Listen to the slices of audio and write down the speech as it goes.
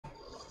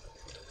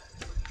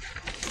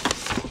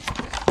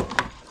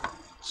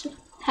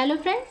Hello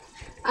friend,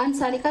 I am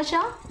Sarika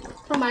Shah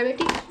from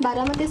IIT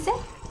Baramati से।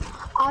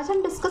 आज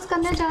हम डिस्कस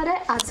करने जा रहे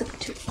हैं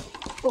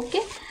एडजेक्टिव। ओके,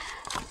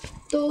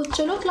 तो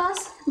चलो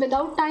क्लास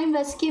विदाउट टाइम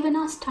वेस्ट किए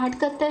बिना स्टार्ट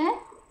करते हैं।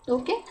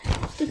 ओके,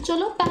 तो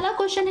चलो पहला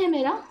क्वेश्चन है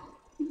मेरा।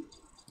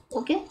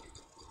 ओके,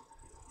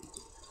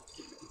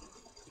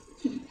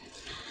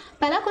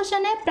 पहला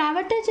क्वेश्चन है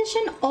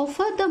privatisation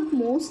offer the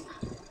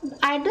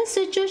most ideal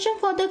situation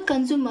for the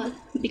consumer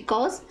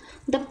because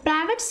the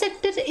private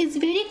sector is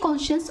very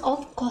conscious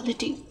of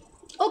quality.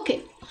 Okay,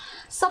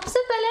 सबसे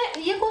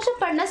पहले ये क्वेश्चन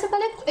पढ़ने से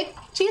पहले एक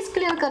चीज़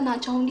क्लियर करना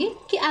चाहूँगी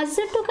कि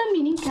एडजेक्टिव का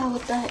मीनिंग क्या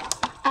होता है।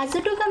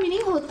 एडजेक्टिव का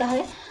मीनिंग होता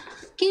है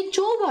कि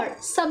जो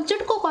वर्ड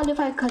सब्जेक्ट को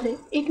क्वालिफाई करे,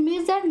 इट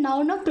मीन्स दैट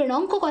नाउन और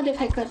प्रोनाउन को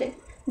क्वालिफाई करे,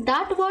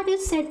 that word is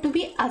said to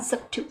be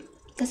adjective.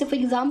 जैसे फॉर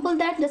एग्जाम्पल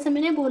दैट, जैसे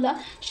मैंने बोला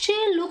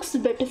शी लुक्स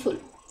ब्यूटीफुल,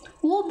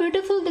 वो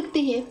ब्यूटीफुल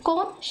दिखती है।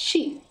 कौन?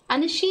 शी।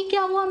 यानी शी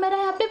क्या हुआ मेरा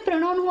यहाँ पे?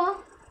 प्रोनाउन हुआ,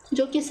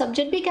 जो कि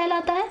सब्जेक्ट भी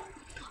कहलाता है।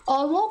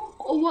 और वो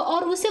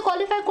और उसे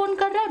क्वालिफाई कौन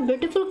कर रहा है?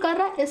 ब्यूटीफुल कर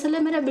रहा है, इसलिए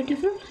मेरा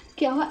ब्यूटीफुल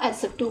क्या हुआ?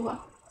 एडजेक्टिव हुआ।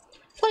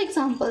 For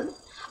example,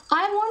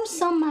 I want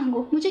some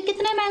mango, मुझे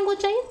कितने मैंगो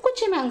चाहिए?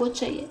 कुछ ही मैंगो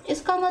चाहिए।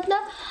 इसका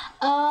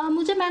मतलब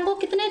मुझे मैंगो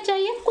कितने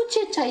चाहिए? कुछ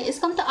ही चाहिए।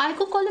 इसका मतलब आई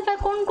को क्वालिफाई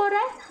कौन कर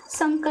रहा है?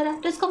 सम कर रहा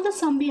है, तो इसका मतलब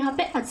सम भी यहाँ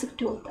पे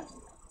एडजेक्टिव होता है।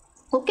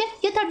 ओके,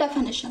 ये था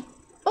डेफिनेशन।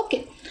 ओके,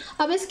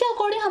 अब इसके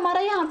अकॉर्डिंग हमारा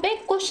यहाँ पे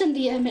क्वेश्चन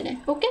दिया है मैंने।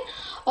 ओके,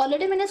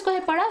 ऑलरेडी मैंने इसको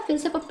पढ़ा, फिर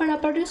से पढ़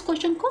रही हूँ इस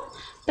क्वेश्चन को।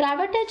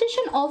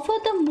 Privatisation offer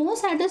the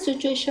most ideal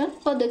situation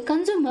for the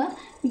consumer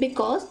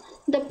because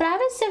the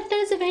private sector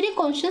is very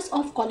conscious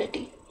of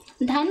quality.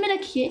 ध्यान में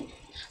रखिए,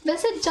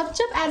 वैसे जब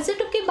जब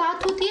एडजेक्टिव की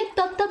बात होती है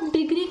तब तब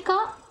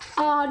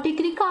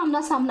डिग्री का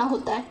आमना सामना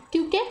होता है,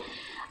 क्योंकि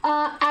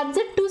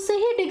एडजेक्टिव से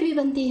ही डिग्री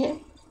बनती है।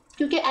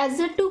 क्योंकि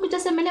एडजेक्टिव,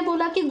 जैसे मैंने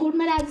बोला कि गुड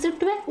मेरा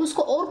एडजेक्टिव है,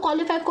 उसको और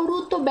क्वालिफाई करूँ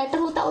तो बेटर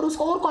होता है, और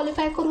उसको और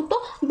क्वालिफाई करूँ तो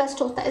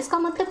बेस्ट होता है। इसका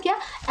मतलब क्या?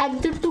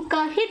 एडजेक्टिव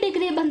का ही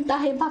डिग्री बनता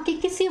है, बाकी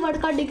किसी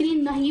वर्ड का डिग्री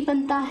नहीं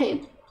बनता है।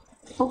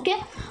 ओके,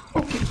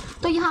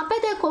 तो यहाँ पे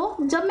देखो,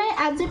 जब मैं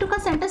एडजेक्टिव का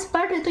सेंटेंस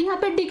पढ़ रही तो यहाँ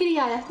पे डिग्री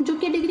आया, जो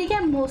कि डिग्री क्या?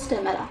 मोस्ट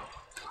है मेरा।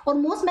 और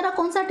मोस्ट मेरा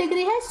कौन सा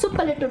डिग्री है?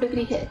 सुपरलेटिव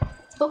डिग्री है।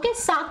 ओके,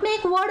 साथ में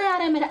एक वर्ड आ रहा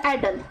है मेरा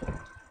एडल।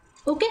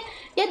 ओके,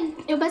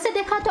 ये वैसे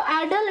देखा तो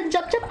आइडल,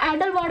 जब जब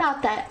आइडल वर्ड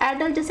आता है,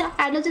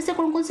 आइडल जैसे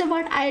कौन कौन से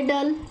वर्ड?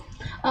 आइडल,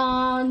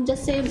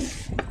 जैसे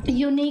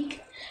यूनिक,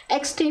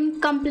 एक्सट्रीम,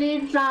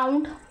 कंप्लीट,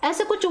 राउंड,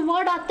 ऐसे कुछ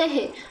वर्ड आते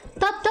हैं,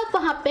 तब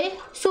वहाँ पे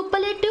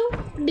सुपरलेटिव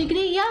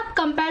डिग्री या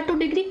कंपैरेटिव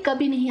डिग्री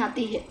कभी नहीं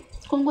आती है।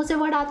 कौन कौन से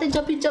वर्ड आते हैं?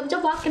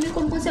 जब वाक्य में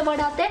कौन कौन से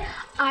वर्ड आते हैं?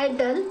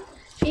 आइडल,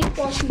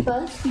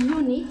 इम्पॉसिबल,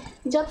 यूनिक,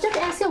 जब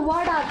ऐसे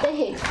वर्ड आते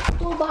हैं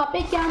तो वहाँ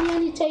पे क्या नहीं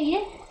आनी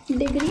चाहिए?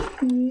 डिग्री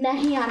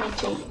नहीं आनी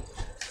चाहिए।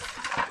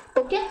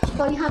 ओके,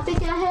 और यहाँ पे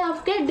क्या है?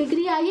 आपके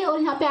डिग्री आई है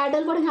और यहाँ पे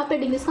आइडल वर्ड, यहाँ पे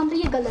डिग्री, इसका मतलब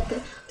ये गलत है।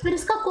 तो फिर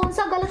इसका कौन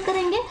सा गलत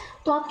करेंगे?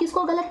 तो आप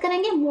किसको गलत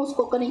करेंगे? मोस्ट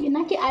को करेंगे,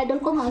 ना कि आइडल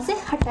को वहाँ से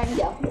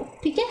हटाएंगे आप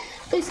लोग। ठीक है,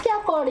 तो इसके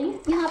अकॉर्डिंग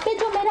यहाँ पे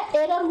जो मेरा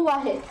एरर हुआ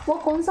है वो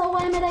कौन सा हुआ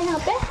है मेरा? यहाँ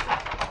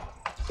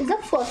पे is the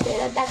first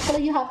error. That's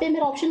यहाँ पे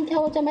मेरा ऑप्शन क्या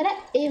हो जाए? मेरा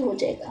ए हो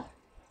जाएगा।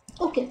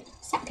 ओके,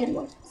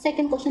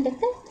 सेकेंड क्वेश्चन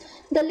देखते हैं।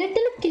 The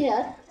little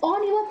care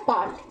on your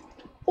part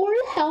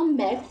would have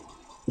made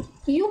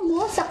you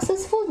more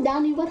successful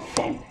than your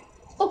friend.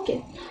 Okay,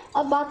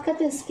 अब बात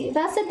करते हैं इसकी।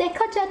 वैसे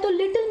देखा जाए तो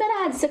लिटिल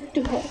मेरा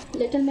एडजेक्टिव है,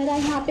 लिटिल मेरा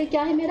यहाँ पे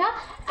क्या है? मेरा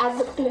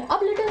एडजेक्टिव है।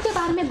 अब लिटिल के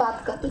बारे में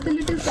बात करते हैं तो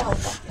लिटिल क्या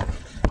होता है?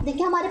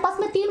 देखिए, हमारे पास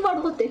में 3 वर्ड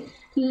होते हैं,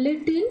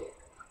 little,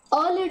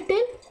 a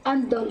little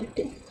and the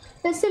little.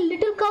 वैसे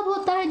लिटिल कब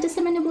होता है?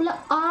 जैसे मैंने बोला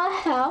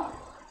आई हैव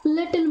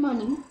लिटिल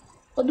मनी,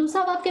 और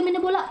दूसरा वाक्य मैंने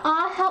बोला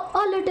I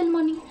have a little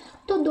money,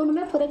 तो दोनों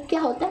में फ़र्क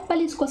क्या होता है?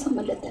 पहले इसको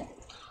समझ लेते हैं।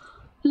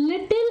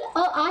 Little,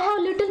 I have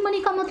little money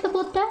का मतलब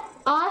होता है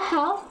I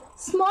have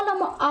small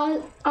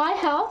amount, I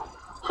have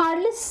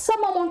hardly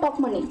some amount of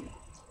money,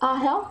 I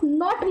have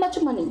not much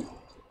money.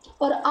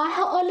 और आई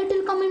हैव अ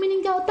लिटिल का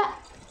मीनिंग क्या होता है?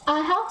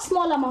 I have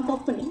small amount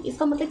of money.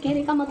 इसका मतलब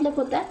कहने का मतलब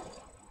होता है,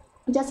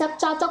 जैसे आप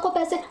चाचा को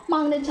पैसे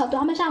मांगने जाते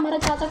हो, हमेशा हमारा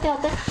चाचा क्या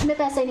होता है? हमें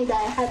पैसे नहीं दिया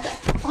है,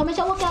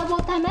 हमेशा वो क्या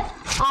बोलता है? मैं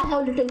आई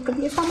हैव लिटिल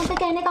कर। इसका मतलब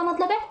कहने का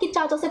मतलब है कि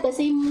चाचा से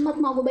पैसे ही मत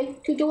मांगो भाई,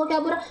 क्योंकि वो क्या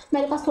बोल रहा है?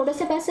 मेरे पास थोड़े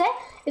से पैसे है।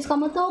 इसका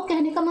मतलब वो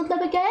कहने का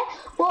मतलब है क्या है?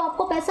 वो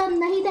आपको पैसा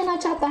नहीं देना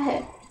चाहता है।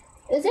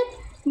 Is it?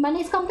 मैंने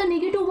इसका मतलब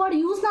नेगेटिव वर्ड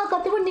यूज़ ना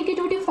करते हुए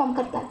नेगेटिविटी फॉर्म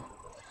करता है।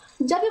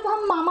 जब भी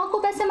हम मामा को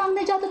पैसे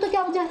मांगने जाते तो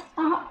क्या वजह?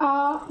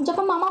 जब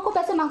हम मामा को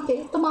पैसे मांगते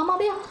हैं तो मामा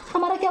भी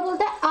हमारा क्या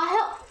बोलता है? I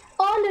have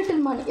a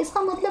little money.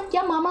 इसका मतलब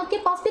क्या? मामा के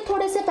पास भी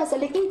थोड़े से पैसे,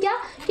 लेकिन क्या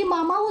कि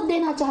मामा वो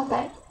देना चाहता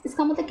है।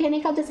 इसका मतलब कहने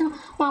का, जैसे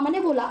मामा ने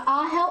बोला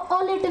I have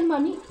a little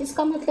money,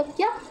 इसका मतलब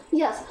क्या?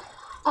 Yes,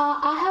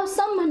 I have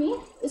some money,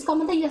 इसका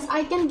मतलब yes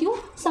I can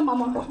give some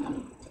amount of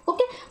money.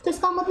 Okay, तो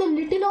इसका मतलब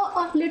लिटिल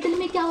और लिटिल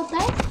में क्या होता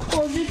है?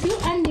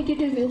 पॉजिटिव एंड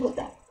नेगेटिव व्यू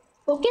होता है।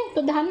 ओके,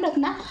 तो ध्यान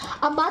रखना।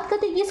 अब बात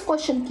करते हैं इस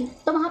क्वेश्चन की,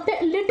 तो वहाँ पे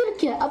लिटिल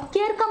केयर, अब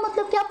केयर का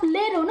मतलब क्या? आप ले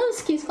रहे हो ना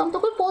इसकी, इसका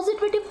मतलब कोई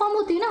पॉजिटिविटी फॉर्म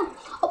होती है ना,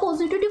 और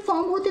पॉजिटिविटी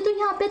फॉर्म होती है तो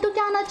यहाँ पे तो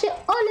क्या आना चाहिए?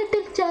 अ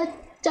लिटिल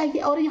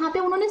चाहिए। और यहाँ पे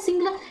उन्होंने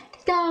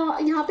क्या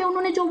यहाँ पे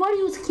उन्होंने जो वर्ड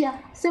यूज़ किया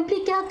सिंपली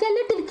क्या किया,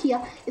 लिटिल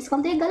किया, इसका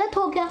मतलब ये गलत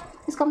हो गया।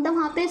 इसका मतलब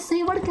वहाँ पे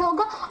सही वर्ड क्या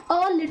होगा,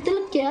 a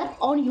little care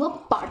on your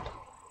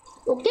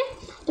part. Okay,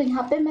 तो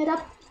यहाँ पे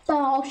मेरा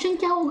ऑप्शन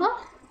क्या होगा,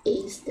 ए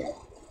is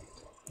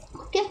there.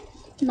 Okay,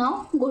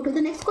 now go to the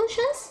next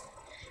questions.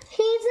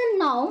 He is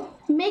now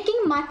making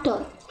matter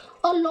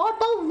a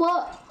lot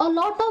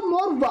of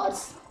more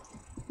words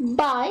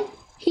by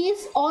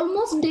his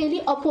almost daily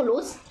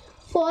apollos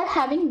for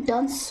having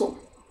done so.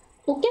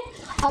 Okay,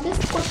 अब इस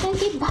question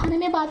के बारे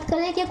में बात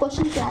करें कि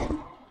क्वेश्चन क्या है।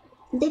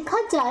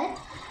 देखा जाए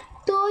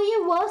तो ये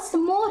वर्ड्स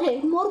मोर है,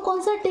 मोर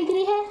कौन सा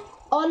डिग्री है,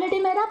 ऑलरेडी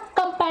मेरा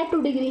कंपेयर टू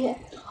डिग्री है,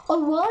 और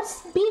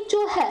वर्ड्स भी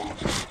जो है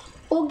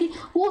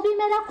वो भी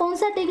मेरा कौन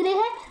सा डिग्री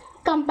है,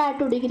 कंपेयर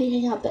टू डिग्री है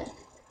यहाँ पर।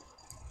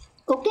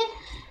 ओके,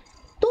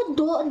 तो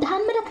दो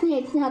ध्यान में रखनी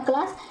है यहाँ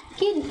क्लास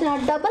कि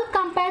डबल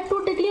कंपेयर टू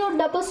डिग्री और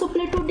डबल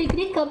सुपरलेटिव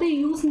डिग्री कभी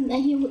यूज़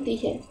नहीं होती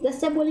है।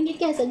 जैसे बोलेंगे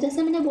कैसे,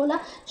 जैसे मैंने बोला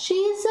शी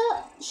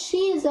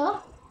इज़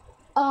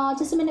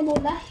जैसे मैंने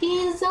बोला he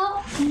is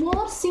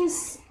more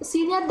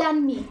senior than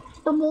me,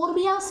 तो मोर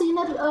भी यहाँ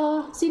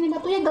सीनियर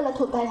तो ये गलत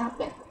होता है यहाँ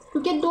पे,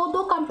 क्योंकि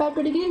दो कंपेयर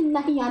टू डिग्री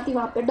नहीं आती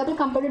वहाँ पे, double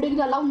compare two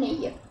degree allow नहीं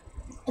है।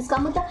 इसका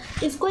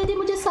मतलब इसको यदि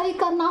मुझे सही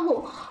करना हो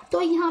तो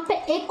यहाँ पे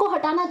एक को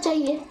हटाना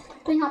चाहिए,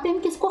 तो यहाँ पे हम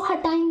किसको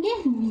हटाएंगे,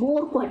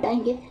 मोर को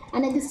हटाएंगे,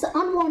 एंड दिस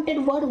अनवांटेड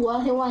वर्ड हुआ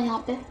है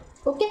यहाँ पे।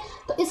 ओके,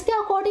 तो इसके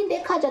अकॉर्डिंग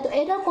देखा जाए तो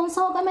एरर कौन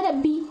सा होगा मेरा,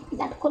 बी,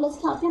 दैट कॉलस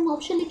यहाँ पे हम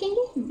ऑप्शन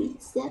लिखेंगे बी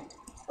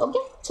सेट। ओके,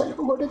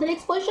 चलो go to the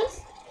next question.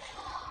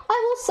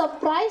 I was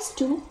surprised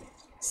to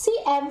see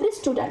every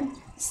student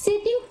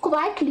sitting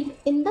quietly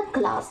in the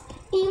class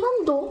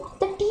even though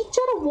the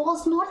teacher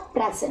was not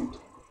present.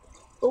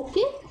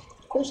 Okay,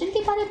 question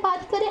के बारे में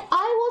बात करें,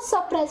 आई वाज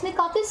सरप्राइज, मैं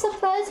काफ़ी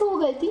surprise हो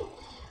गई थी।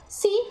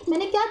 सी,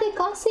 मैंने क्या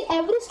देखा, see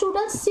every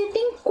student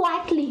sitting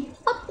quietly.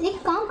 अब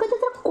एक काम करते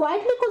जरा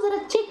क्वाइटली को जरा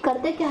चेक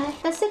करते क्या है,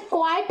 वैसे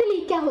क्वाइटली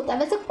क्या होता है,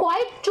 वैसे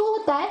क्वाइट जो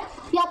होता है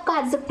ये आपका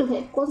एडजेक्टिव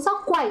है, कौन सा,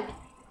 क्वाइट।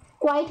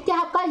 क्वाइट क्या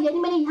आपका, यानी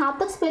मैंने यहाँ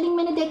तक स्पेलिंग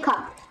मैंने देखा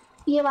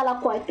ये वाला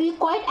क्वाइट, तो ये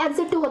क्वाइट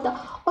एडजेक्टिव होता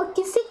है, और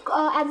किसी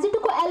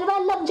एडजेक्टिव को एल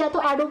वाई लग जाए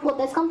तो एडवर्ब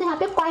होता है। इसका मतलब यहाँ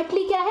पे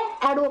क्वाइटली क्या है,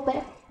 एडवर्ब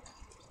है।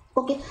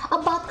 ओके,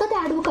 अब बात करते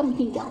हैं एडवर्ब का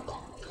मीनिंग क्या होता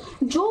है।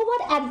 जो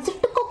वर्ड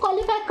एडजेक्टिव को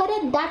क्वालिफाई करे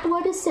that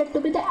word is said to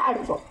be the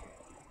adverb.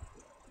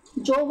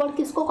 जो वर्ड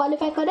किसको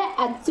क्वालिफाई करे,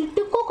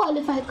 एडजेक्टिव को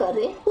क्वालिफाई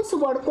करे, उस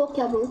वर्ड को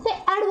क्या बोलते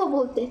हैं, एडवर्ब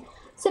बोलते हैं।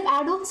 सिर्फ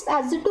एडवर्ब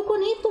एडजेक्टिव को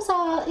नहीं, तो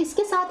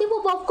इसके साथ ही वो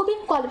वर्ब को भी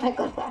क्वालिफाई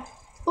करता है।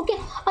 ओके,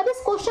 अब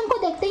इस क्वेश्चन को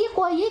देखते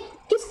हैं ये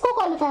किसको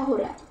क्वालिफाई हो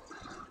रहा है।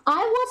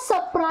 I was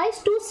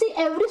surprise to see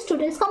every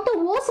student, इसका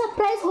मतलब वो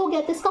सरप्राइज हो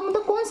गया था, इसका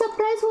मतलब कौन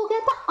सरप्राइज हो गया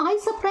था, आई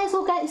सरप्राइज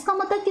हो गया। इसका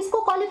मतलब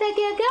किसको क्वालिफाई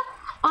किया गया,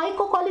 आई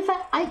को क्वालिफाई,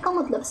 आई का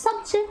मतलब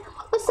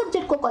सब्जेक्ट, और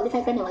सब्जेक्ट को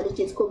क्वालिफाई करने वाली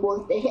चीज को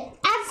बोलते हैं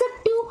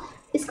एडजेक्टिव।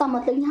 इसका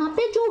मतलब यहाँ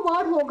पे जो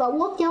वर्ड होगा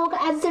वो क्या होगा,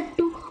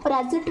 एडजेक्टिव, और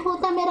एडजेक्टिव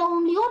होता है मेरा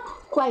ओनली और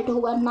क्वाइट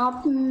होगा,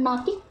 ना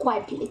कि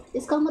क्वाइटली।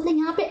 इसका मतलब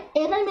यहाँ पे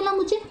एरर मिला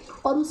मुझे,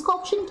 और उसका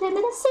ऑप्शन क्या है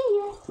मेरा, सी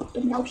है,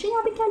 तो मैं ऑप्शन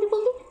यहाँ पे क्या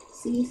लिखूंगी,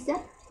 सी से।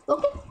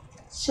 ओके,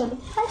 चलो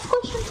नेक्स्ट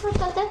क्वेश्चन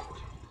करते हैं।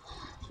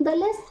 The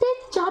listed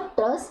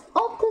chapters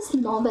of this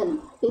novel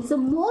is the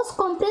most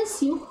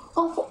comprehensive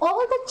of all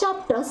the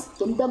chapters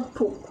in the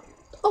book.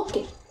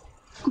 Okay,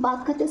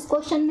 बात करते हैं इस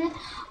क्वेश्चन में।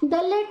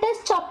 The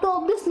latest chapter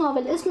of this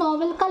novel, इस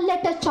नॉवेल का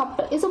latest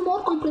chapter is a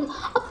more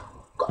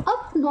comprehensive.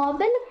 अब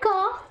novel का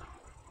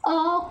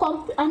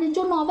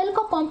जो नॉवेल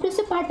का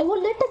कॉम्प्रिहेंसिव पार्ट है वो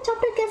लेटेस्ट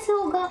चैप्टर कैसे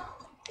होगा।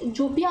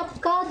 जो भी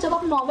आपका जब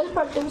आप नॉवेल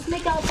पढ़ते हो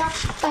उसमें क्या होता है,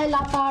 पहला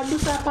पार्ट,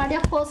 दूसरा पार्ट, या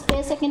फर्स्ट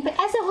पेज, सेकेंड पेज,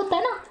 ऐसे होता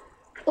है ना।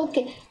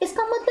 ओके,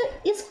 इसका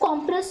मतलब इस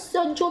कॉम्प्रेस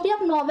जो भी आप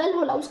नॉवेल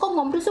होला उसका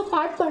कॉम्प्रेसिव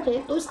पार्ट पढ़ रहे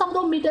हैं, तो इसका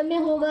मतलब मिडल में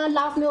होगा,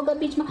 लास्ट में होगा,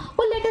 बीच में,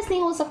 वो लेटेस्ट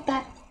नहीं हो सकता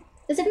है,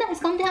 जैसे ना।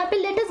 इसका मतलब यहाँ पे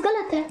लेटेस्ट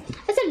गलत है।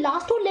 वैसे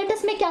लास्ट और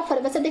लेटेस्ट में क्या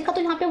फर्क, वैसे देखा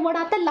तो यहाँ पे वर्ड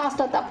आता है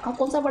लास्ट, आता है आपका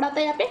कौन सा वर्ड आता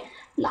है यहाँ पे,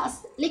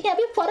 लास्ट। लेकिन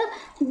अभी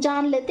फर्क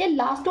जान लेते हैं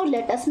लास्ट और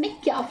लेटेस्ट में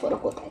क्या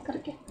फर्क होता है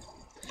करके।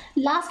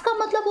 लास्ट का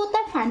मतलब होता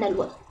है फाइनल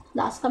वर्ड,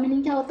 लास्ट का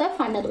मीनिंग क्या होता है,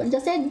 फाइनल वन।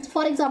 जैसे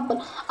फॉर एग्जांपल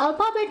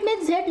अल्फाबेट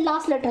में जेड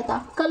लास्ट लेटर था,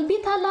 कल भी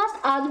था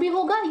लास्ट, आज भी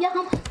होगा, या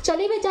हम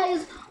चले भी जाए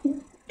इस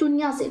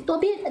दुनिया से तो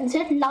भी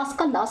जेड लास्ट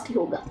का लास्ट ही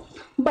होगा।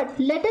 बट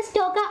लेटेस्ट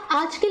क्या होगा,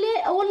 आज के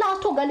लिए वो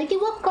लास्ट होगा लेकिन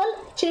वो कल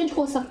चेंज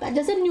हो सकता है।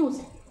 जैसे न्यूज़,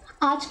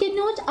 आज की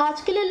न्यूज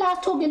आज के लिए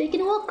लास्ट होगी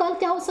लेकिन वो कल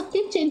क्या हो सकती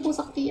है, चेंज हो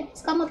सकती है।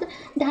 इसका मतलब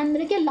ध्यान में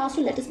रखिए लास्ट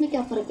और लेटेस्ट में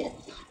क्या फ़र्क है।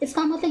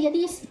 इसका मतलब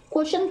यदि इस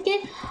क्वेश्चन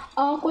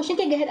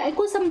के गहराई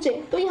को समझे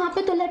तो यहाँ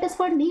पे तो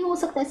लेटेस्ट वर्ड नहीं हो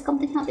सकता, इसका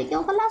मतलब यहाँ पे क्या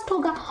होगा, लास्ट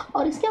होगा।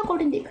 और इसके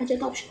अकॉर्डिंग देखा जाए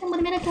तो ऑप्शन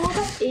नंबर मेरा क्या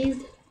होगा, ए।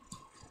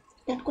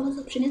 That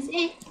option is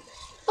a.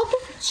 Okay,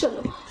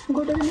 चलो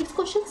go to the next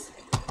question.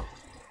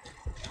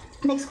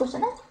 Next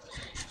question है,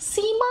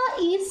 सीमा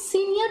is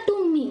senior to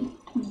me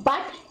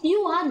but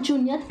you are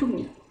junior to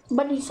me,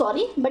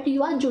 but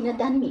you are junior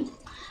than me.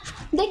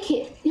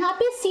 देखिए यहाँ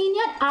पे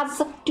सीनियर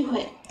एडजेक्टिव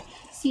है,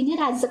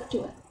 senior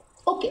adjective है।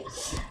 Okay,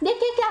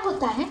 देखिए क्या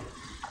होता है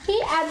कि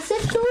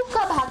एडजेक्टिव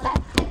कब आता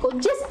है, देखो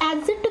जिस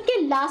एडजेक्टिव के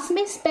लास्ट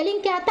में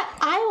स्पेलिंग क्या आता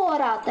है, आई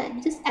और आता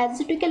है, जिस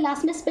एडजेक्टिव के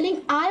लास्ट में स्पेलिंग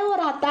आई और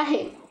आता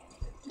है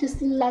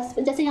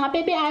जैसे यहाँ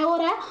पे भी आय हो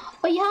रहा है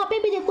और यहाँ पे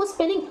भी देखो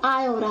स्पेलिंग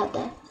आय हो रहा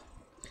है।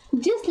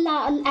 जिस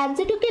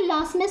एडजेक्टिव के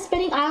लास्ट में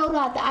स्पेलिंग आय हो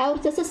रहा था, आय और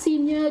जैसे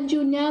senior,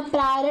 junior,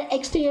 prior,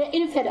 exterior,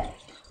 inferior,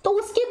 तो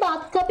उसके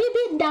बाद कभी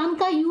भी दैन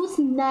का यूज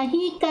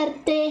नहीं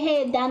करते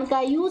हैं, दैन का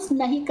यूज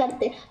नहीं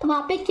करते। तो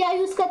वहाँ पे क्या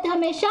यूज करते हैं?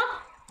 हमेशा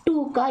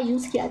टू का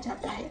यूज किया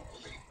जाता है।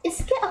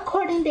 इसके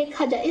अकॉर्डिंग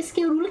देखा जाए,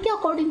 इसके रूल के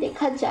अकॉर्डिंग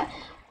देखा जाए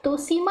तो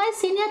सीमा is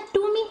senior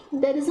to me,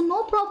 there is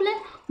no problem,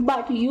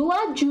 but you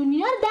are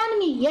junior than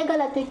me, ये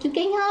गलत है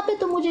क्योंकि यहाँ पे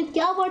तो मुझे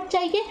क्या वर्ड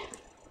चाहिए?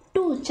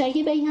 टू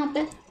चाहिए भाई यहाँ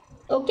पे।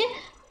 ओके,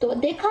 तो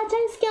देखा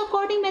जाए इसके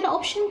अकॉर्डिंग मेरा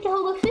ऑप्शन क्या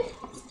होगा? फिर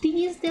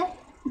D is there,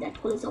 that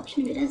was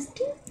option मेरा is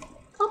D.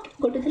 Okay,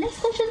 go to the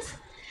next question.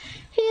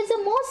 He is the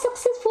most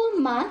successful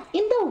man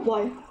in the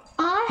world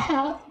I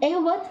have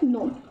ever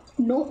known,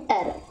 no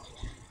error.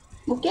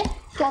 Okay,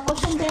 क्या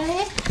question दे रहे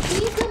हैं? He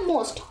is the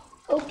most,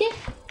 okay,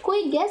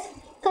 कोई guess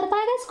कर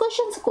पाएगा इस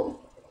question को?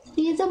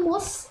 He is the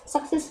most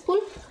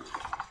successful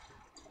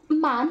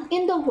man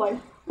in the world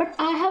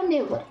but I have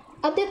never.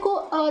 अब देखो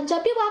जब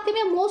भी वाक्य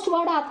में मोस्ट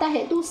वर्ड आता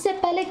है तो उससे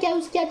पहले क्या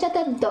यूज किया जाता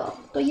है? द,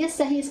 तो ये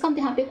सही, इसका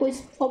यहाँ पे कोई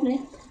प्रॉब्लम नहीं।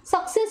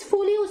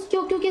 सक्सेसफुली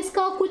उसको, क्योंकि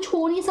इसका कुछ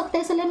हो नहीं सकता,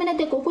 इसलिए मैंने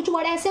देखो कुछ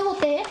वर्ड ऐसे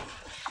होते हैं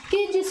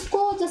कि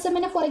जिसको, जैसे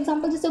मैंने फॉर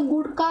एग्जांपल जैसे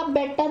गुड का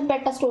बेटर,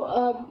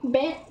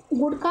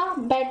 गुड का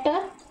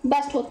बेटर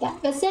बेस्ट होता है,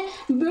 वैसे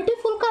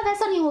ब्यूटीफुल का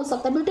वैसा नहीं हो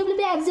सकता। ब्यूटीफुल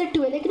भी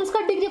एडजेक्टिव है लेकिन उसका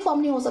डिग्री फॉर्म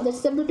नहीं हो सकता,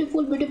 जैसे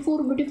ब्यूटीफुल,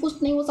 ब्यूटीफुल, ब्यूटीफुल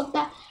नहीं हो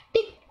सकता।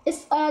 ठीक,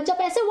 इस जब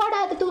ऐसे वर्ड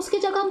आते तो उसकी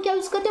जगह हम क्या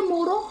यूज़ करते हैं?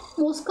 मोरो,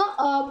 मोस्ट का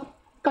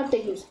करते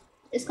यूज़।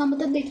 इसका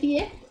मतलब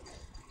देखिए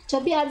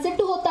जब भी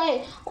एडजेक्टिव होता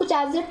है, कुछ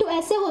एडजेक्टिव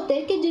ऐसे होते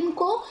हैं कि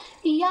जिनको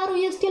ER और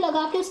EST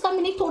लगा के उसका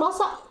मीनिंग थोड़ा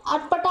सा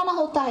अटपटाना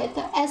होता है,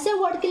 तो ऐसे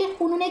वर्ड के लिए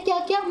उन्होंने क्या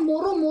किया?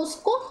 मोरो, मोस्ट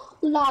को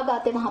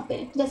लगाते वहाँ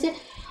पे। जैसे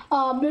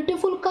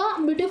ब्यूटीफुल का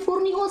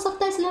ब्यूटीफुल नहीं हो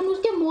सकता, इसलिए हम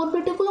उसके मोर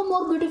ब्यूटीफुल और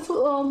मोर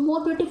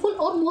ब्यूटीफुल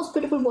और मोस्ट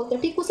ब्यूटीफुल बोलते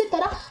हैं। ठीक उसी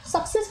तरह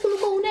सक्सेसफुल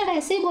को उन्हें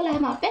वैसे ही बोला है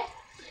वहाँ पे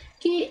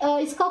कि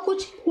इसका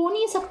कुछ हो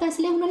नहीं सकता,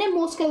 इसलिए उन्होंने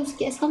मोस्ट का यूज़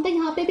किया। इसका मतलब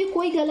यहाँ पे भी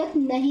कोई गलत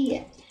नहीं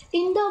है।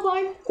 इन द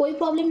वर्ल्ड कोई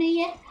प्रॉब्लम नहीं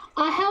है।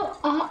 आई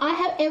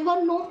हैव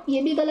एवर नो,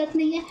 ये भी गलत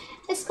नहीं है।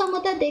 इसका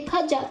मतलब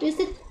देखा जाए तो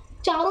इससे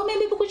चारों में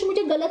भी कुछ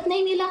मुझे गलत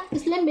नहीं मिला,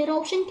 इसलिए मेरा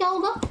ऑप्शन क्या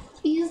होगा?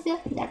 इज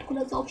देयर, दैट को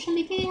ऑप्शन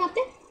लिखेंगे यहाँ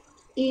पे,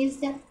 is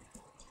there.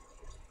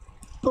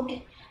 Okay,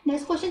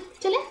 next question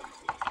चले।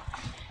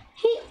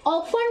 ही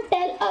often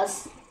tell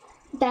us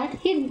that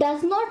he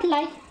does not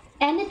like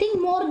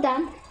anything more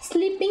than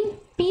sleeping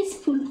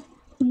peaceful,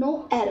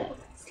 no error.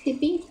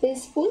 Sleeping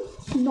peaceful,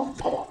 no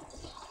error.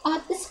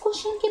 आप इस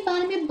क्वेश्चन के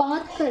बारे में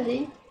बात कर रहे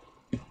हैं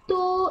तो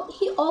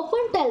ही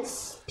ऑफन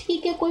टेल्स,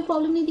 ठीक है, कोई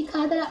प्रॉब्लम नहीं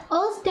दिखा दे रहा।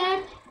 Us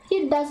that he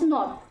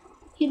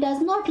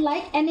does not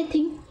like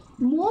anything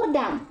more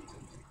than.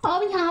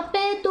 अब यहाँ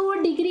पे तो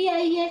डिग्री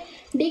आई है,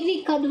 डिग्री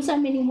का दूसरा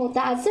मीनिंग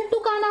होता है एडजेक्टिव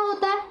का आना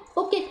होता है।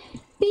 ओके,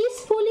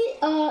 पीसफुली,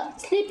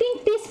 स्लीपिंग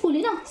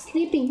पीसफुली ना,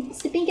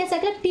 स्लीपिंग कैसा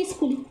है?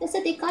 पीसफुली। जैसे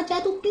देखा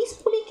जाए तो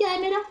पीसफुली क्या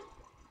है मेरा?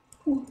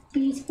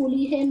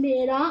 पीसफुली है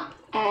मेरा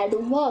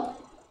एडवर्ब,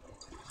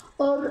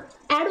 और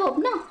एडवर्ब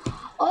ना।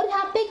 और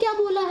यहाँ पे क्या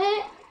बोला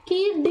है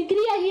कि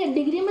डिग्री आई है,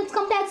 डिग्री में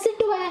इसका मतलब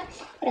एडजेक्टिव है,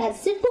 और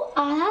एडजेक्टिव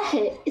आया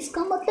है,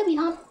 इसका मतलब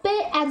यहाँ पे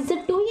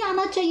एडजेक्टिव ही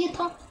आना चाहिए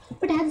था,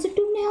 बट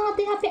एडजेक्टिव नहीं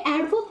आते, यहाँ पे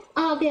एडवर्ब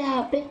आ गया।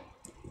 यहाँ पे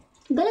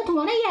गलत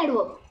हुआ ना ये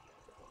एडवर्ब।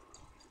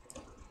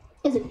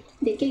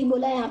 देखिए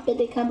बोला है यहाँ पे,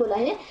 देखा बोला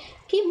है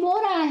कि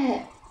मोर आया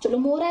है, चलो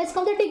मोर आया,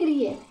 इसका मतलब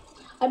डिग्री है।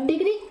 अब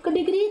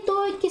डिग्री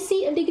तो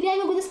किसी डिग्री आई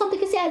होगी जिसका मतलब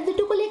किसी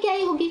एडजेक्टिव को लेके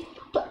आई होगी,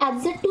 तो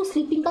एडजेक्टिव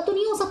स्लीपिंग का तो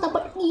नहीं हो सकता,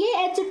 बट ये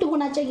एडजेक्टिव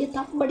होना चाहिए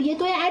था, बट ये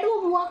तो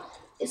एडवर्ब हुआ,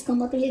 इसका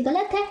मतलब ये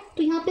गलत है।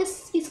 तो यहाँ पे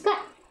इसका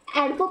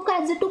एडवर्ब का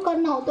एडजेक्टिव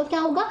करना हो तो क्या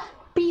होगा?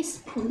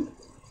 पीसफुल,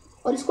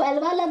 और इसको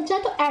एलवा लग जाए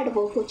तो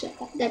एडवर्ब हो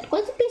जाएगा, दैट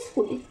कॉल्स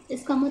पीसफुली।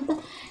 इसका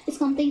मतलब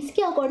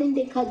इसके अकॉर्डिंग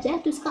देखा जाए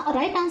तो इसका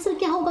राइट आंसर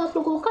क्या होगा आप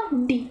लोगों का?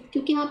 डी,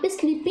 क्योंकि यहाँ पे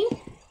स्लीपिंग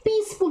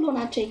पीसफुल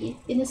होना चाहिए।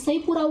 यदि सही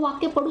पूरा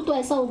वाक्य पढ़ूँ तो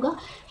ऐसा होगा,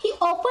 ही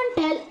often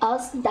tell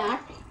us that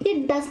he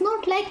does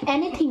not like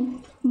anything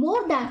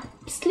more than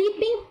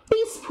sleeping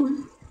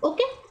peaceful,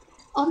 okay,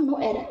 और नो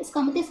एरर।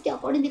 इसका मतलब इसके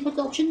अकॉर्डिंग देखा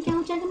तो ऑप्शन क्या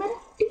हो जाएगा मेरा?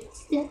 D.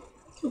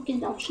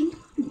 Okay, option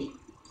D.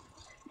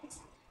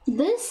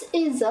 This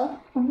is a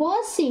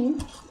washing,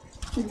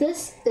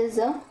 this is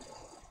a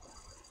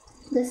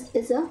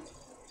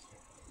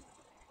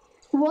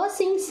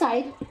washing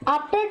site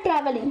after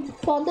traveling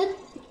for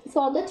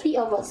the 3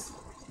 hours.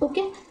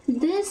 Okay,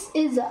 this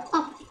is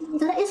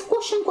जरा इस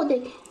क्वेश्चन को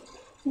देखें,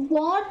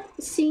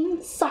 washing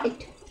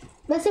site।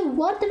 वैसे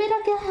वर्ड मेरा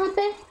क्या है यहाँ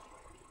पे?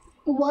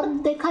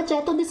 वर्ड देखा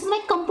जाए तो this is my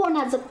compound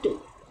adjective.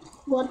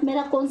 Word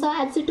मेरा कौन सा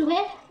एडजेक्टिव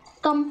है?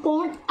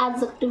 कंपाउंड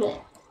एडजेक्टिव है,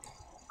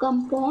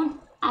 कंपाउंड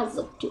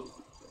एडजेक्टिव।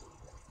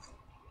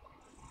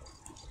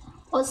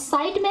 और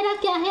साइट मेरा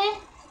क्या है?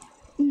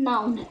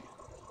 नाउन है।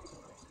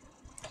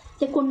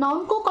 देखो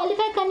नाउन को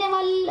क्वालिफाई करने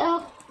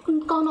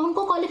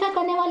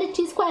वाली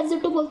चीज को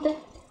एडजेक्टिव बोलते हैं,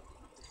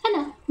 है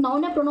ना।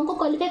 नाउन है, प्रोनाउन को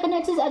क्वालिफाई करने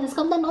वाली चीज,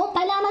 इसका मतलब नाउन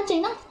पहले आना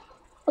चाहिए ना,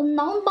 और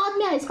नाउन बाद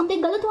में आए, इसका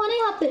मतलब गलत हुआ ना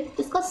यहाँ पे।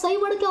 इसका सही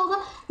वर्ड क्या होगा?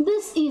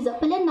 दिस इज,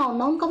 पहले नाउन,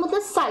 नाउन का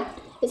मतलब साइट,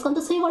 इसका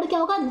मतलब सही वर्ड क्या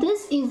होगा,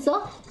 this is a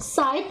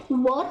site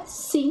worth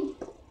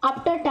seeing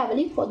after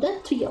travelling for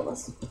the 3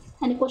 hours।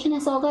 यानी क्वेश्चन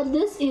ऐसा होगा,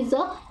 this is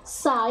a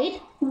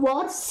site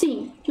worth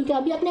seeing, क्योंकि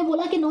अभी आपने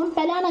बोला कि नॉन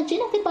पहले आना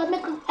चाहिए ना, फिर बाद में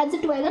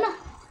एडजेक्टिव आएगा ना।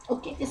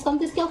 ओके, इसका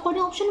मतलब इसके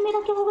अकॉर्डिंग ऑप्शन मेरा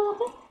क्या होगा यहाँ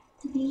पे,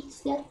 बी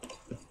यार।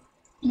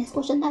 नेक्स्ट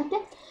क्वेश्चन देखते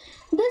हैं,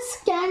 this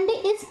candy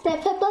is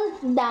preferable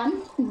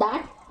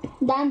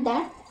than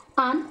that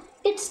and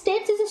its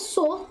taste is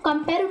so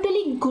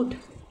comparatively good,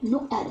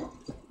 no error।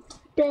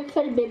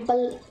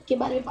 Preferable के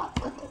बारे में बात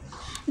करते हैं।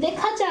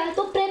 देखा जाए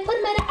तो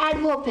प्रेफर मेरा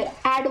एडवर्ब है,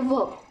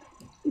 एडवर्ब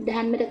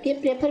ध्यान में रखिए,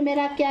 प्रेफर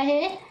मेरा क्या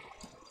है,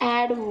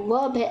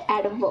 एडवर्ब है,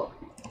 एडवर्ब।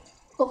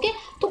 ओके,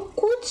 तो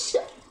कुछ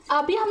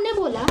अभी हमने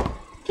बोला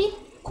कि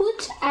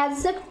कुछ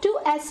एडजेक्टिव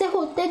ऐसे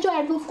होते हैं जो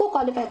एडवर्ब को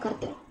क्वालिफाई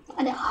करते हैं,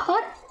 यानी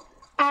हर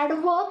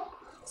एडवर्ब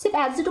सिर्फ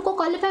एडजेक्टिव को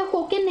क्वालिफाई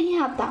होके नहीं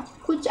आता,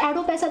 कुछ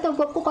एडवर्ब ऐसा तो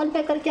वर्ब को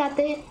क्वालिफाई करके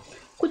आते हैं,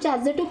 कुछ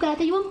एडजेक्टिव क्या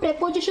आते हैं, इवन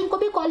प्रीपोजिशन को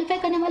भी क्वालिफाई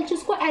करने वाली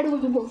चीज़ को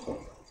एडवर्ब भी बोलते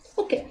हैं।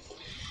 ओके,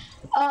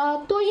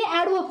 तो ये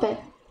एडवर्ब है,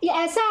 ये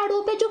ऐसा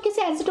एडवर्ब है जो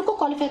किसी एडजेक्टिव को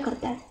क्वालिफाई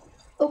करता है।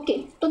 ओके,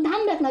 तो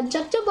ध्यान रखना,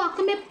 जब जब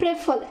वाक्य में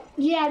प्रेफर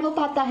ये एडवर्ब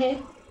आता है,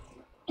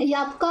 या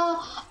आपका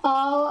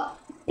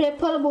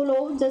प्रेफर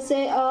बोलो,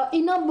 जैसे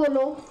इनफ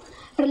बोलो,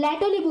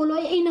 रिलेटिवली बोलो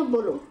या इनफ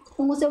बोलो,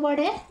 कौन से वर्ड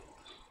है,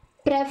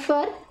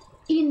 प्रेफर,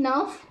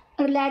 इनफ,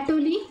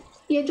 रिलेटिवली,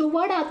 ये जो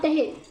वर्ड आते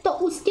हैं, तो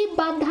उसके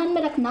बाद ध्यान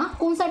में रखना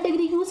कौन सा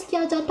डिग्री यूज़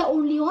किया जाता है,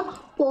 only on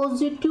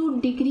positive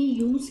degree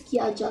use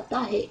किया जाता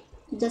है।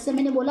 जैसे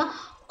मैंने बोला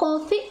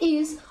coffee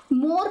is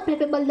more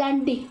preferable then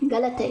T,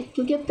 गलत है,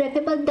 क्योंकि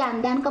प्रेफरेबल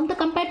दैन का मतलब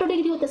कंपेयर टू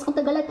डिग्री होता है, इसका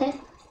मतलब गलत है।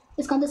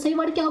 इसका मतलब सही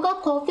वर्ड क्या होगा,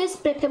 coffee is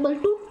preferable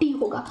to T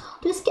होगा।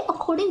 तो इसके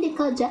अकॉर्डिंग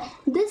देखा जाए,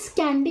 this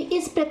candy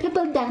is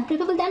preferable then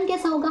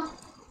कैसा होगा,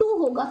 टू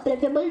होगा,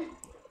 प्रेफरेबल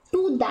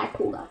टू दैट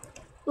होगा।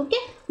 ओके,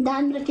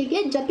 ध्यान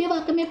रखिए, जब भी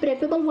वाक्य में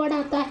प्रेफरेबल वर्ड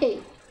आता है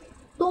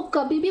तो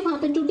कभी भी वहाँ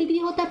पे जो डिग्री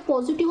होता है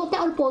पॉजिटिव होता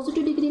है, और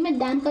पॉजिटिव डिग्री में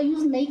दैन का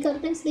यूज़ नहीं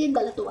करते, इसलिए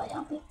गलत हुआ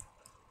यहाँ पे,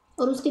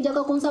 और उसकी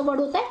जगह कौन सा वर्ड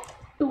होता है,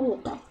 टू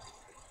होता है।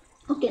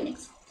 Okay,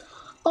 next,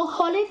 a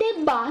holiday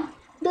by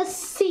the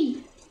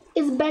C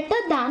is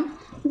better than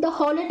the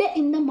holiday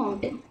in the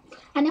mountain.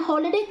 यानी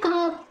हॉलीडे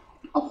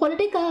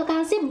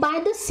कहाँ से, by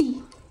the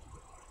C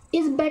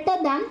is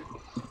better than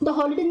the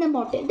holiday in the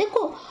mountain.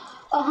 देखो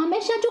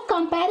हमेशा जो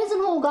कंपैरिजन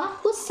होगा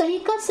वो सही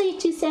का सही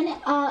चीज़ से, यानी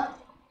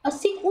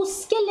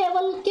उसके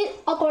लेवल के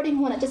अकॉर्डिंग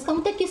होना, जिसका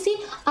मतलब किसी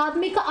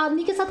आदमी का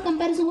आदमी के साथ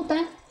कंपैरिजन होता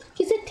है,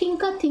 किसी थिंग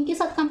का थिंग के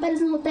साथ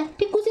कंपैरिजन होता है,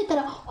 ठीक उसी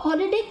तरह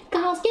हॉलीडे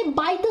कहाँ से,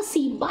 बाय द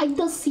सी,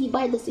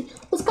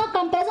 उसका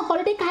कंपैरिजन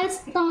हॉलीडे कहाँ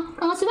से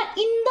हुआ,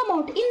 इन द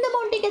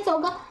माउंटेन कैसा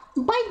होगा,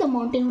 बाय द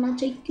माउंटेन होना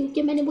चाहिए,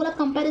 क्योंकि मैंने बोला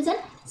कंपैरिजन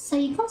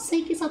सही का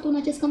सही के साथ होना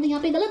चाहिए, इसका मतलब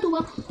यहाँ पे गलत हुआ।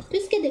 तो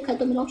इसके देखा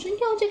तो मेरा ऑप्शन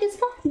क्या हो जाएगा,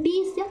 इसका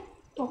डी इज दिया,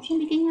 तो ऑप्शन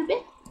लिखेंगे यहाँ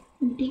पे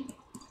डी।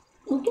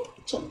 ओके,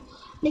 चलो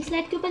नेक्स्ट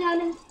स्लाइड के ऊपर आ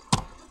रहे हैं।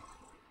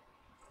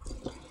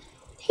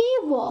 He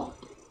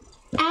walked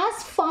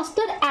as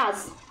faster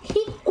as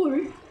he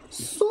could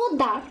so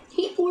that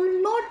he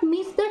would not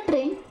miss the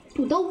train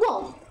to the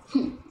wall।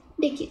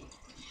 देखिए,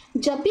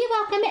 जब भी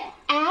वाक्य में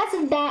as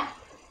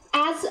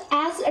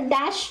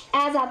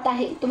आता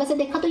है, तो वैसे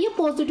देखा तो ये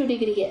पॉजिटिव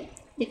डिग्री है,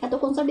 देखा तो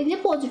कौन सा डिग्री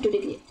है, पॉजिटिव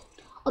डिग्री,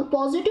 और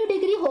पॉजिटिव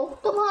डिग्री हो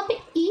तो वहाँ पे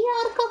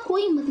ER का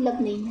कोई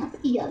मतलब नहीं है,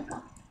 ER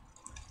का,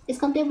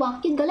 इसका मतलब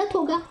वाक्य गलत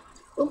होगा।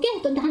 ओके,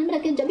 तो ध्यान में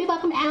रखें, जब भी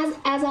वाक्य में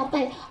एज आता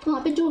है तो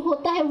वहाँ पे जो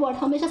होता है वर्ड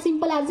हमेशा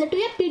सिंपल एडजेक्टिव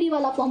या पीडी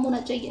वाला फॉर्म होना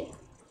चाहिए,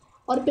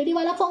 और पीडी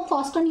वाला फॉर्म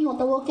फास्टर नहीं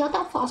होता, वो क्या होता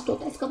है, फास्ट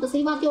होता है। इसका तो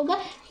सही वाक्य होगा,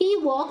 ही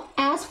वॉक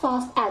एज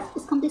फास्ट एज,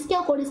 इसका मतलब इसके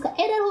अकॉर्डिंग इसका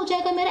एरर हो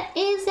जाएगा मेरा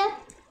एज है।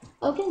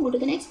 Okay, go to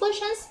the next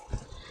questions.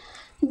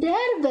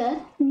 There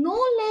were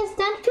no less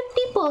than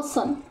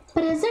 50%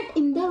 present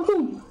in the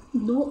room,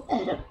 no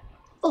error.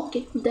 Okay,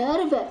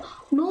 there were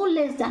no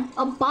less than,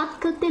 अब बात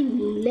करते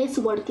लेस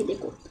वर्ड की।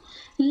 देखो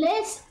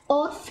लेस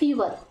और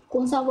फीवर,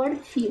 कौन सा वर्ड,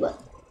 फीवर,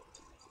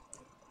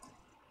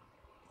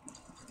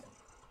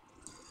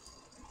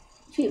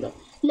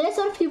 लेस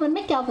और फीवर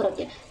में क्या फर्क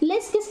है,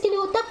 लेस किसके लिए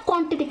होता है,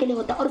 क्वांटिटी के लिए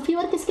होता है, और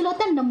फीवर किसके लिए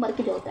होता है, नंबर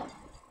के लिए होता है।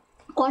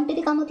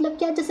 क्वांटिटी का मतलब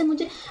क्या, जैसे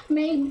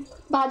मैं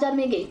बाजार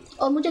में गई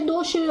और मुझे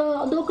 2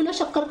 किलो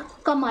शक्कर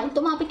कम आई,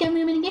 तो वहाँ पे क्या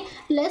मिलेंगे,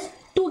 लेस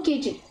 2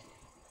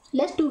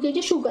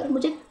 kg शुगर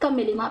मुझे कम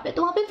मिली वहाँ पे,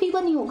 तो वहाँ पे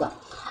फीवर नहीं होगा।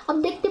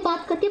 अब देखते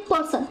बात करते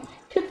पर्सन,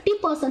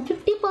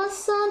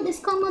 50%,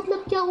 इसका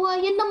मतलब क्या हुआ,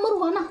 ये नंबर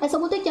हुआ ना, ऐसा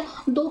बोलते हैं क्या,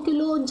 2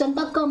 किलो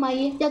जनता कम आई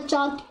है या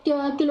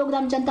 4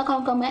 किलोग्राम जनता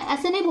कम है,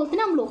 ऐसे नहीं बोलते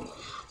ना हम लोग।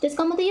 तो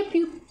इसका मतलब ये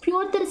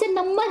प्योर तरह से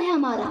नंबर है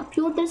हमारा,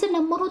 प्योर तरह से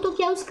नंबर हो तो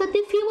क्या यूज़ करते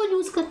हैं, फीवर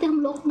यूज़ करते हैं हम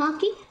लोग, ना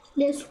कि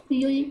लेस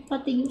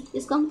करते यूज।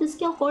 इसका मतलब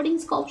इसके अकॉर्डिंग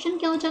इसका ऑप्शन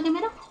क्या हो जाएगा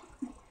मेरा,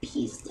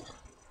 B.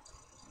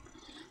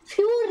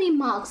 Few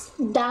remarks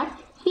that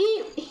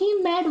he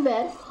made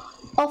were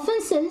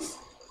offensive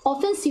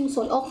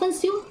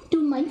to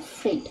my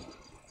friend।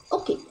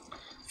 Okay,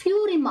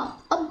 few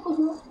remark, अब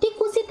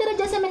ठीक उसी तरह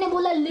जैसे मैंने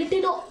बोला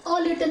लिटिल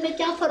और लिटिल में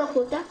क्या फ़र्क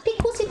होता है,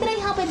 ठीक उसी तरह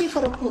यहाँ पे भी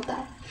फ़र्क होता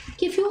है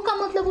कि फ्यू का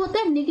मतलब होता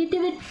है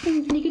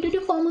निगेटिव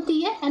फॉर्म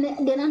होती है, यानी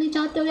कहना नहीं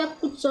चाहते हो या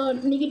कुछ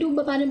नेगेटिव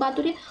बारे में बात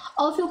हो रही है,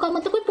 अ फ्यू का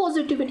मतलब कोई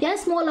पॉजिटिविटी या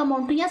स्मॉल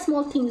अमाउंट या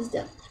स्मॉल थिंग इज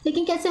देयर,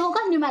 लेकिन कैसे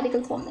होगा,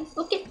 न्यूमेरिकल फॉर्म में।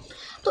 ओके,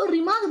 तो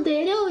रिमार्क दे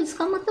रहे हो,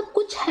 इसका मतलब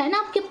कुछ है ना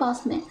आपके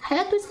पास में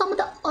है, तो इसका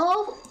मतलब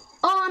अ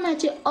आना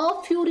चाहिए,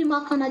 अ फ्यू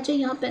रिमार्क आना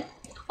चाहिए यहाँ पे,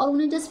 और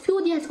उन्हें जस्ट फ्यू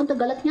दिया, इसका मतलब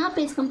गलत यहाँ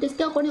पे, इसका मतलब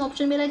इसके अकॉर्डिंग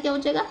ऑप्शन मेरा क्या हो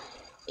जाएगा,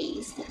 ए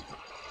is there.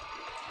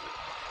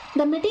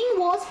 The meeting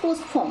was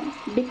postponed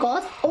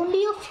because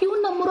only a few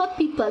number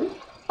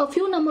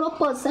of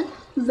person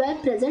were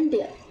present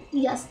there.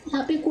 Yes,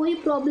 यहाँ पे कोई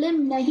प्रॉब्लम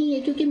नहीं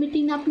है क्योंकि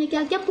मीटिंग आपने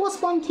क्या किया,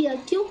 पोस्टपोन किया।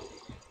 क्यों?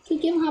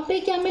 क्योंकि वहाँ पे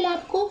क्या मिला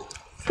आपको,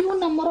 few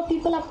number of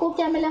people, आपको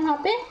क्या मिला यहाँ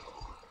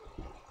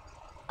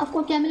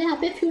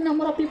पे, few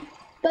number of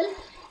people,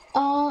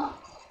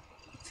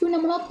 few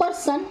number of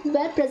person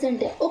were present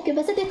there. Okay,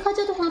 वैसे देखा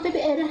जाए तो वहाँ पे भी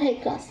एरर है,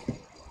 क्लास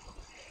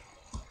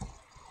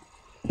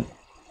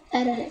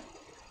एरर है।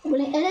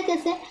 बोले एरर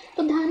कैसे,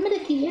 तो ध्यान में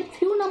रखिए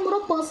few number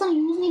of person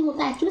use नहीं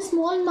होता, actually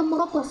small number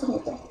of person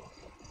होता है।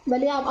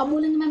 भले आप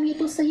बोलेंगे मैम ये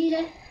तो सही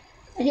है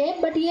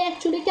बट ये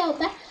एक्चुअली क्या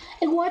होता है,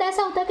 एक वर्ड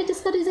ऐसा होता है कि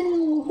जिसका रीजन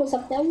यूज हो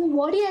सकता है, वो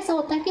वर्ड ही ऐसा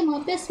होता है कि वहाँ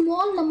पे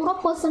स्मॉल नंबर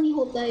ऑफ पर्सन ही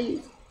होता है यूज।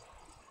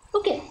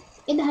 ओके,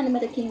 ये ध्यान में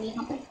रखेंगे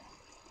यहाँ पे।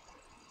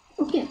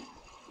 ओके,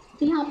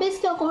 तो यहाँ पे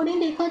इसके अकॉर्डिंग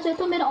देखा जाए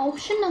तो मेरा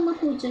ऑप्शन नंबर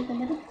हो जाएगा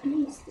मेरा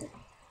प्लीज।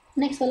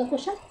 नेक्स्ट वाला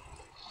question,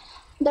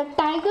 the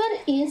tiger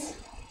is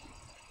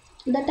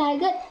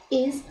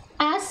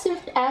as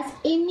Swift as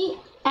any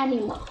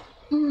animal.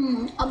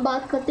 अब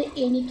बात करते हैं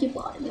एनी के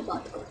बारे में,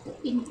 बात करते हैं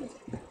एनी।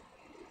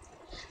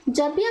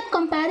 जब भी आप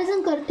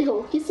कंपैरिजन करते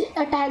हो किसी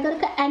टाइगर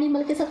का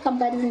एनिमल के साथ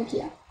कंपैरिजन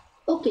किया,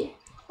 ओके,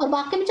 और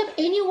वाकई में जब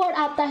एनी वर्ड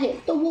आता है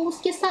तो वो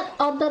उसके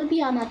साथ अदर भी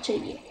आना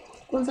चाहिए।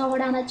 कौन सा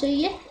वर्ड आना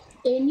चाहिए,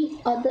 एनी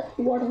अदर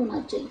वर्ड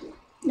होना चाहिए,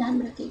 ध्यान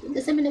में रखिएगा।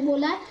 जैसे मैंने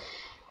बोला है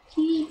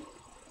कि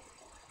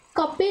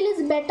Kapil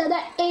is better the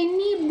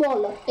any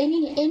bowler,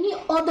 any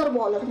other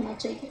bowler होना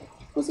चाहिए।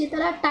 उसी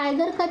तरह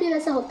टाइगर का भी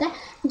वैसा होता है,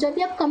 जब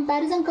भी आप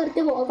कंपैरिजन करते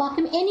हो और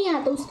वाकई में एनी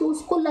आता है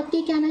उसको लग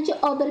के क्या आना चाहिए,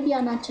 अदर भी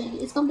आना चाहिए।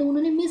 इसका मतलब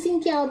उन्होंने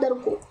मिसिंग किया अदर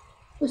को,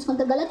 तो इसका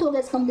मतलब गलत हो गया।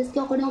 इसका मतलब इसके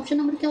अकॉर्डिंग ऑप्शन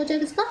नंबर क्या हो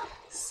जाएगा, इसका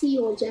सी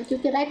हो जाए,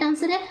 क्योंकि राइट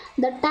आंसर है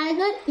the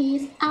tiger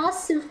is as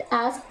Swift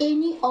as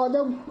any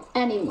other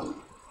animal.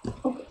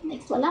 Okay,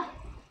 next वाला,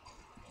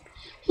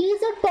 ही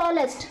इज द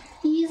टॉलेस्ट,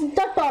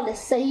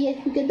 सही है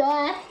क्योंकि द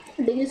है,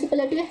 डिग्री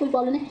सुपरलेटिव है, कोई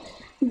प्रॉब्लम नहीं।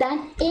 Then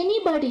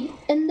anybody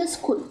in the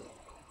school,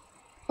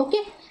 okay,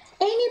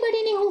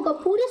 anybody नहीं होगा,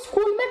 पूरे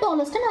स्कूल में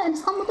टॉलेस्ट है ना,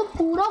 इसका मतलब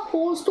पूरा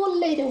होल स्कूल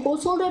ले रहे हो, होल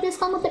स्कूल ले रहे हो,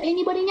 इसका मतलब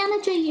एनीबडी नहीं आना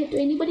चाहिए, तो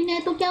एनीबडी नहीं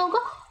है तो क्या होगा,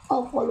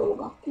 ऑफ ऑल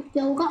होगा,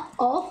 क्या होगा,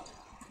 ऑफ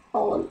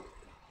ऑल।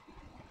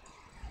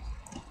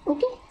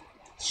 ओके,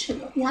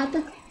 चलो यहाँ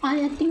तक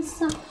आई थिंक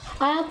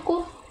आया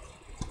आपको,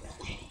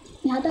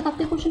 यहाँ तक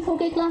आपके क्वेश्चन हो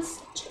गए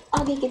क्लास।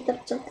 आगे की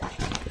तरफ चलते हैं।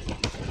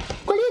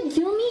 Could you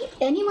give me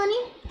any money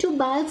to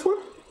buy food?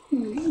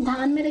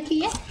 ध्यान में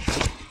रखिए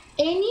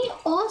एनी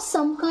और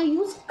सम का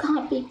यूज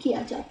कहाँ पे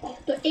किया जाता है,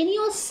 तो एनी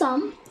और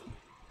सम,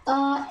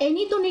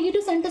 एनी तो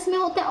नेगेटिव सेंटेंस में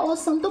होता है और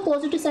सम तो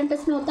पॉजिटिव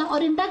सेंटेंस में होता है,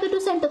 और इंटरगेटिव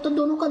सेंटेंस तो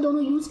दोनों का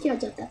दोनों यूज किया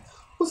जाता है।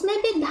 उसमें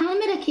भी ध्यान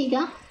में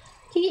रखिएगा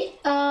कि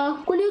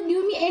could you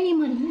give me any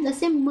money,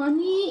 जैसे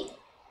मनी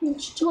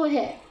जो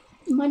है,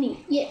 मनी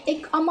ये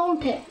एक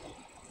अमाउंट है,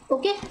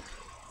 ओके,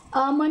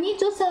 मनी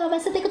जो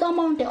वैसे देखे तो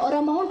अमाउंट है, और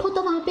अमाउंट हो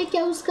तो वहाँ पे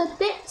क्या यूज़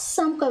करते हैं,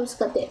 सम का यूज़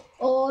करते हैं,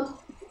 और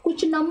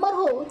कुछ नंबर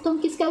हो तो हम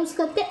किसका यूज़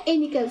करते हैं,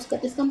 एनी का यूज़ करते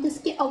हैं। इसका मतलब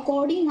इसके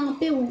अकॉर्डिंग यहाँ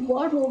पे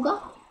वर्ड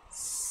होगा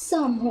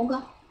सम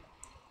होगा,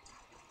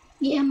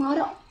 ये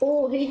हमारा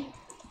ओ है,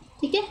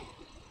 ठीक है,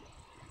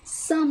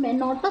 सम है,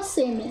 नॉट अ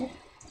सेम है।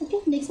 ओके,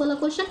 नेक्स्ट वाला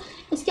क्वेश्चन,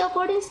 इसके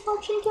अकॉर्डिंग इसका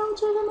ऑप्शन क्या हो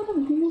जाएगा, मतलब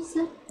बी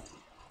सर।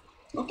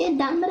 ओके,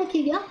 ध्यान में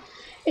रखिएगा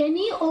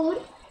एनी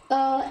और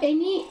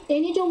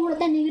एनी जो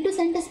होता है नेगेटिव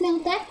सेंटेंस में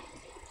होता है,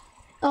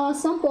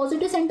 सम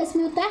पॉजिटिव सेंटेंस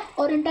में होता है,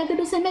 और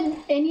इंटरगेटिव से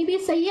में एनी भी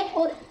सही है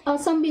और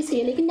सम भी सही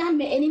है, लेकिन ध्यान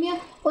में एनी में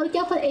और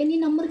क्या फिर एनी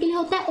नंबर के लिए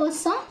होता है और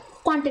सम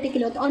क्वांटिटी के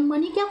लिए होता है, और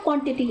मनी क्या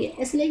क्वांटिटी है,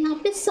 इसलिए यहाँ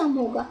पे सम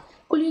होगा।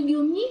 Could you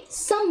give me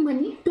some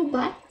money to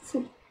bye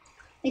food,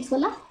 next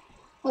वाला,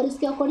 और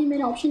इसके अकॉर्डिंग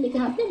मेरा ऑप्शन लिखा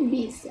यहाँ पे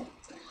बी है।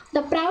 The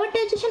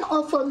privatisation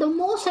of the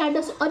most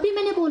adult, अभी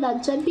मैंने बोला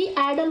जब भी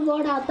एडल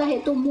वर्ड आता है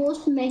तो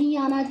मोस्ट नहीं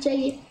आना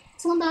चाहिए,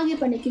 हम आगे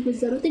पढ़ने की कुछ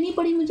जरूरत ही नहीं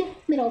पड़ी मुझे,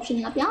 मेरा ऑप्शन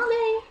यहाँ पे आ गया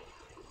है।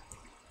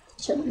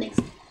 चलो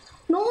next,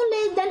 no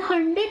less than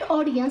 100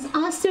 audience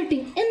are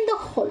sitting in the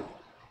hall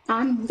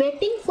and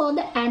waiting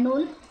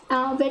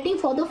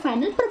for the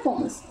final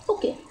performance.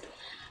 Okay,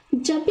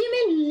 जब भी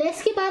मैं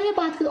लेस के बारे में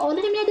बात करूँ,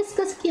 ऑलरेडी मैंने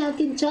डिस्कस किया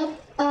कि जब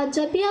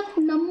भी आप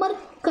नंबर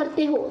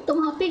करते हो तो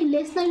वहाँ पे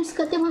लेस ना यूज़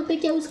करते, वहाँ पे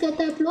क्या यूज़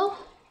करते हैं आप लोग,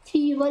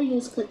 फीवर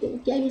यूज़ करते हो।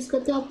 क्या यूज़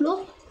करते हो आप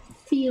लोग,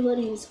 फीवर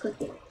यूज़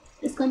करते हो।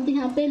 इसका मतलब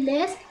यहाँ पे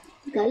लेस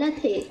गलत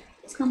है,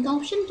 इसका मतलब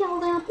ऑप्शन क्या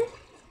होगा यहाँ पे,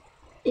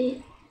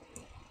 ए।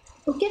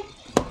 ओके,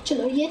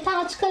 चलो ये था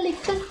आज का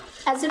लेक्चर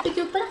एडजेक्टिव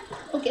के ऊपर।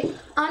 ओके,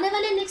 आने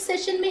वाले नेक्स्ट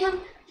सेशन में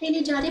हम लेने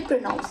जा रहे हैं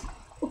प्रोनाउंस,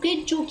 ओके,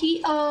 जो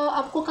कि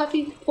आपको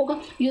काफ़ी होगा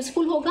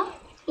यूजफुल होगा।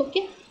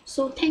 Okay,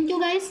 so thank you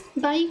guys,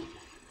 bye.